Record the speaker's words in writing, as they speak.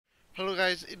Hello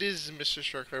guys, it is Mr.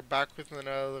 Strickler back with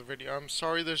another video. I'm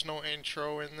sorry there's no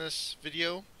intro in this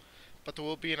video, but there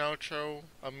will be an outro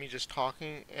of me just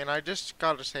talking. And I just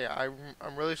gotta say,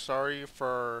 I'm really sorry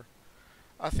for,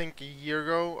 I think a year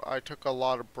ago, I took a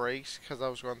lot of breaks because I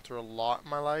was going through a lot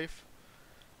in my life.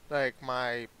 Like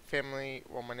my family,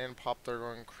 well my nan and pop, they're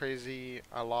going crazy.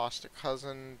 I lost a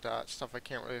cousin, that stuff I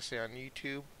can't really say on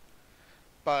YouTube.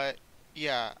 But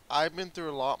yeah, I've been through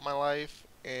a lot in my life,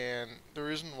 and the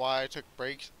reason why I took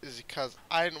breaks is because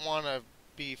I didn't want to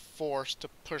be forced to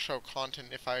push out content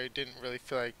if I didn't really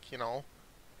feel like,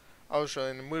 I was really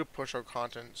in the mood to push out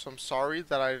content. So I'm sorry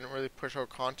that I didn't really push out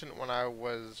content when I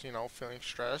was, feeling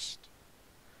stressed.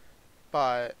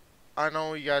 But I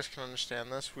know you guys can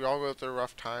understand this. We all go through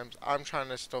rough times. I'm trying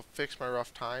to still fix my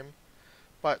rough time.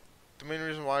 But the main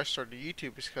reason why I started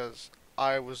YouTube is because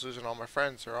I was losing all my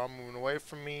friends. They're all moving away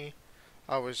from me.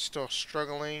 I was still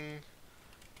struggling.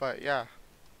 But yeah,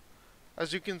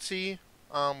 as you can see,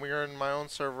 we are in my own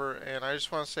server, and I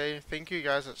just want to say thank you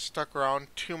guys that stuck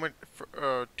around to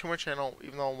my channel,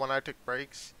 even though when I took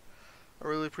breaks. I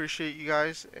really appreciate you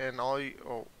guys and all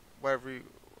you,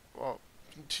 well,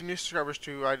 to new subscribers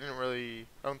too. I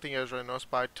don't think you guys really noticed,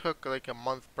 but I took like a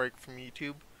month break from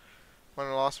YouTube when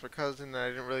I lost my cousin, and I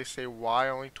didn't really say why. I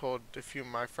only told a few of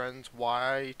my friends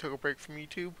why I took a break from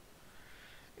YouTube.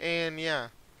 And yeah,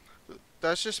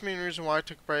 that's just the main reason why I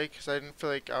took a break, because I didn't feel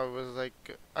like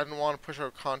I didn't want to push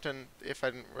out content if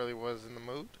I didn't really was in the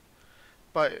mood.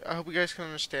 But I hope you guys can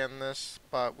understand this,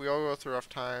 but we all go through rough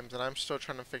times, and I'm still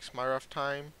trying to fix my rough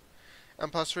time.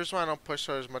 And plus, the reason why I don't push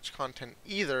out as much content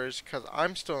either is because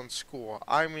I'm still in school.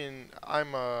 I'm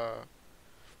a,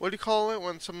 what do you call it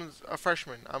when someone's a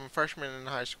freshman? I'm a freshman in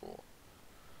high school.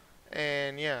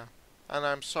 And yeah, and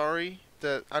I'm sorry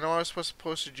that, I know I was supposed to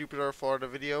post a Jupiter, Florida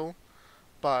video,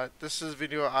 but this is a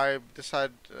video I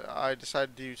decided to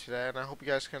do today, and I hope you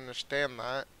guys can understand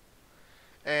that.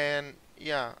 And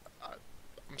yeah,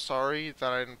 I'm sorry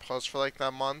that I didn't post for like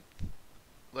that month.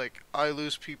 Like, I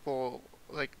lose people.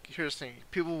 Like, here's the thing,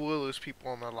 people will lose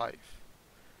people in their life.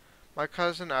 My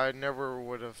cousin, I never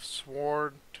would have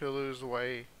sworn to lose the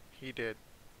way he did.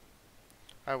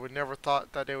 I would never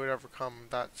thought that day would ever come,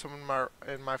 that someone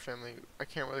in my family, I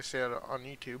can't really say that on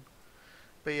YouTube.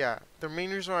 But yeah, the main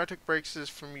reason why I took breaks is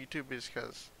from YouTube is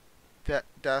because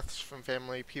deaths from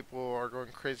family. People are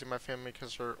going crazy in my family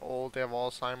because they're old, they have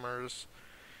Alzheimer's.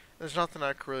 There's nothing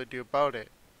I could really do about it.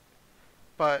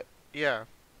 But yeah,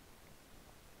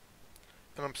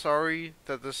 and I'm sorry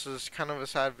that this is kind of a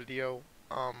sad video.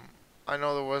 I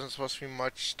know there wasn't supposed to be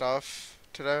much stuff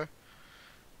today,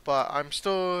 but I'm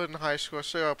still in high school, I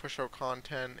still gotta push out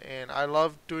content, and I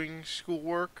love doing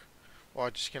schoolwork. Well,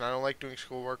 just kidding, I don't like doing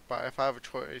schoolwork, but if I have a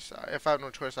choice, if I have no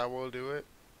choice, I will do it.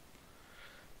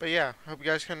 But yeah, I hope you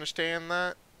guys can understand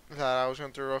that I was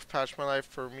going through a rough patch in my life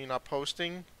for me not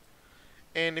posting.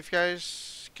 And if you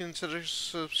guys consider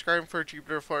subscribing for a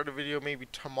Jupiter Florida video maybe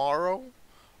tomorrow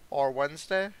or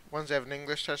Wednesday. Wednesday I have an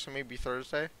English test, so maybe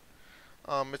Thursday.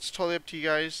 It's totally up to you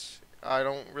guys. I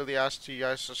don't really ask you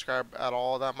guys to subscribe at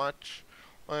all that much.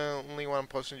 Only when I'm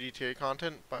posting GTA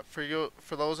content. But for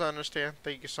those that understand,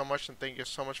 thank you so much, and thank you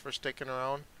so much for sticking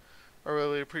around. I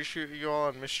really appreciate you all,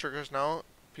 and Mr. Strickler's now.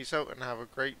 Peace out and have a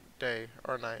great day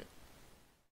or night.